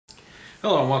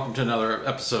Hello and welcome to another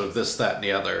episode of This, That, and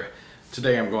the Other.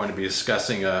 Today I'm going to be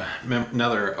discussing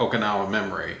another Okinawa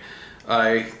memory.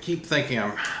 I keep thinking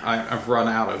I've run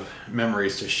out of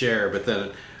memories to share, but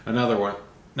then another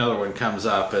one comes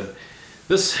up, and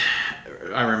this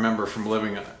I remember from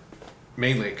living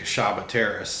mainly at Kashaba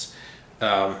Terrace.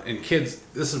 And kids,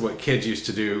 this is what kids used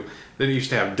to do. They used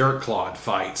to have dirt clod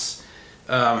fights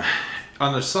on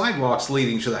the sidewalks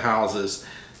leading to the houses.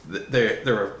 There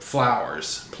were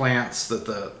plants that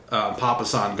the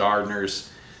Papasan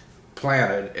gardeners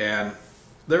planted, and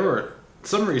there were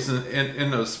some reason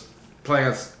in those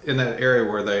plants in that area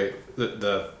where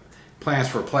the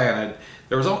plants were planted.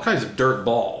 There was all kinds of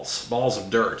balls of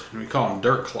dirt, and we call them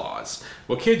dirt clods.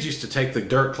 Well, kids used to take the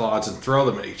dirt clods and throw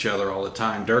them at each other all the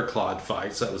time. Dirt clod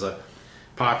fights. That was a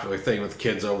popular thing with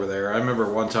kids over there. I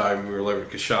remember one time we were living in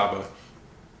Kashaba.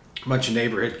 A bunch of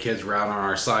neighborhood kids were out on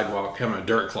our sidewalk having a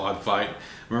dirt clod fight. I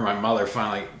remember my mother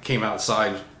finally came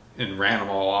outside and ran them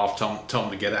all off, told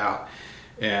them to get out.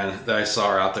 And then I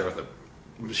saw her out there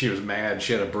she was mad.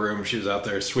 She had a broom. She was out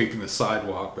there sweeping the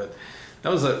sidewalk. But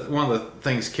that was one of the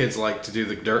things kids like to do,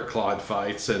 the dirt clod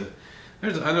fights. And I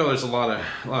know there's a lot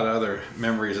of other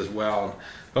memories as well. And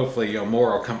hopefully,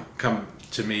 more will come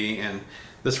to me. And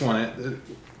this one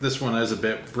is a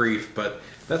bit brief, but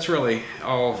that's really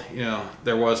all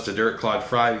there was to dirt clod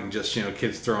fighting. Just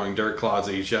kids throwing dirt clods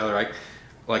at each other.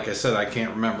 Like I said, I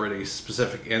can't remember any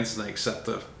specific incident except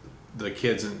the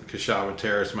kids in Kashaba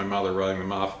Terrace, my mother running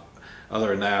them off. Other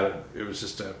than that, it was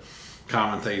just a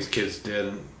common things kids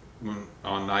did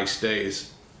on nice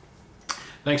days.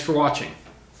 Thanks for watching.